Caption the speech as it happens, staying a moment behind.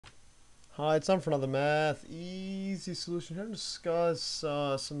Hi, it's time for another math easy solution here to discuss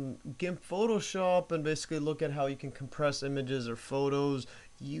some GIMP Photoshop and basically look at how you can compress images or photos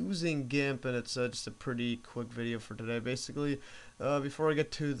using GIMP. And it's just a pretty quick video for today. Basically, before I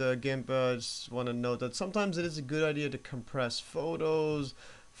get to the GIMP, I just want to note that sometimes it is a good idea to compress photos.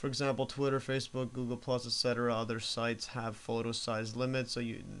 For example, Twitter, Facebook, Google Plus, etc. Other sites have photo size limits, so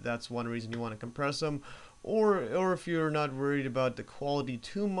that's one reason you want to compress them. Or if you're not worried about the quality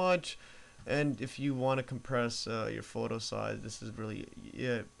too much, and if you want to compress your photo size, this is really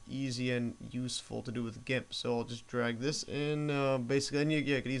easy and useful to do with GIMP. So I'll just drag this in, basically, and you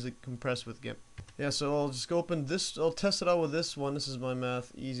can easily compress with GIMP. Yeah, so I'll just go open this, I'll test it out with this one. This is my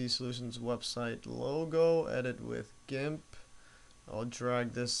Math Easy Solutions website logo, edit with GIMP. I'll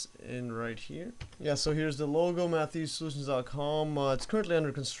drag this in right here. Yeah, so here's the logo, matheasysolutions.com. It's currently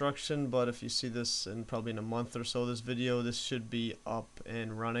under construction, but if you see this in probably in a month or so, this video, this should be up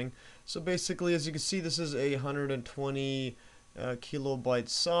and running. So basically, as you can see, this is a 120 kilobyte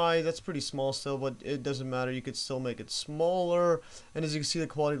size. That's pretty small still, but it doesn't matter. You could still make it smaller. And as you can see, the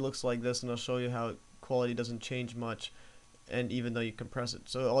quality looks like this, and I'll show you how quality doesn't change much, and even though you compress it.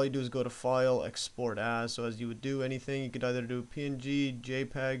 So all you do is go to File, Export As. So as you would do anything, you could either do PNG,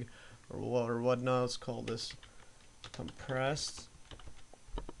 JPEG, or whatnot. Let's call this compressed.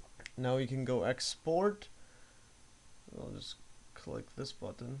 Now you can go Export. I'll just click this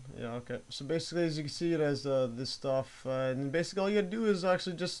button. Yeah, okay. So basically, as you can see, it has this stuff, and basically all you gotta do is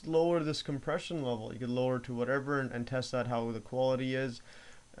actually just lower this compression level. You can lower it to whatever and test out how the quality is.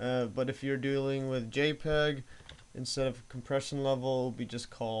 But if you're dealing with JPEG, instead of compression level, it will be just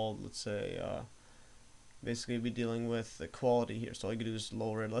called, let's say, basically be dealing with the quality here. So all you can do is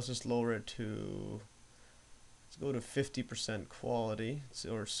lower it. Let's just lower it to, let's go to 50% quality,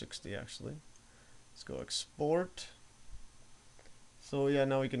 or 60 actually. Let's go export. So yeah,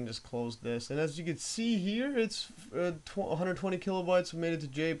 now we can just close this. And as you can see here, it's 120 kilobytes. We made it to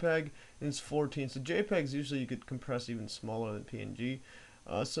JPEG, and it's 14. So JPEGs usually you could compress even smaller than PNG.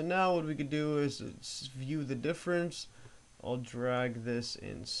 So now what we could do is view the difference. I'll drag this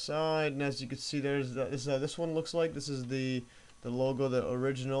inside, and as you can see, there's this one looks like this is the logo, the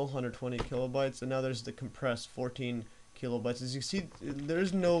original 120 kilobytes, and now there's the compressed 14 kilobytes. As you can see,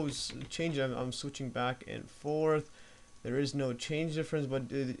 there's no change. I'm switching back and forth. There is no change difference,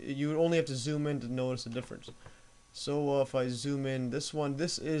 but you only have to zoom in to notice the difference. So if I zoom in, this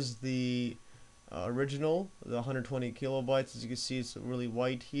is the original, the 120 kilobytes. As you can see, it's really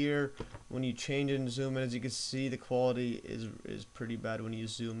white here. When you change it and zoom in, as you can see, the quality is pretty bad when you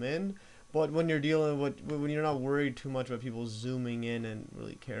zoom in. But when you're dealing with, when you're not worried too much about people zooming in and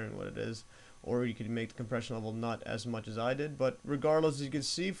really caring what it is, or you could make the compression level not as much as I did. But regardless, as you can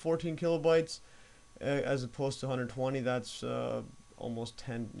see, 14 kilobytes as opposed to 120. That's almost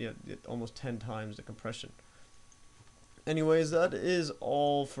 10 times the compression. Anyways, that is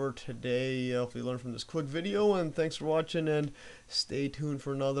all for today. Hopefully you learned from this quick video, and thanks for watching, and stay tuned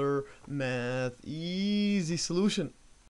for another Math Easy solution.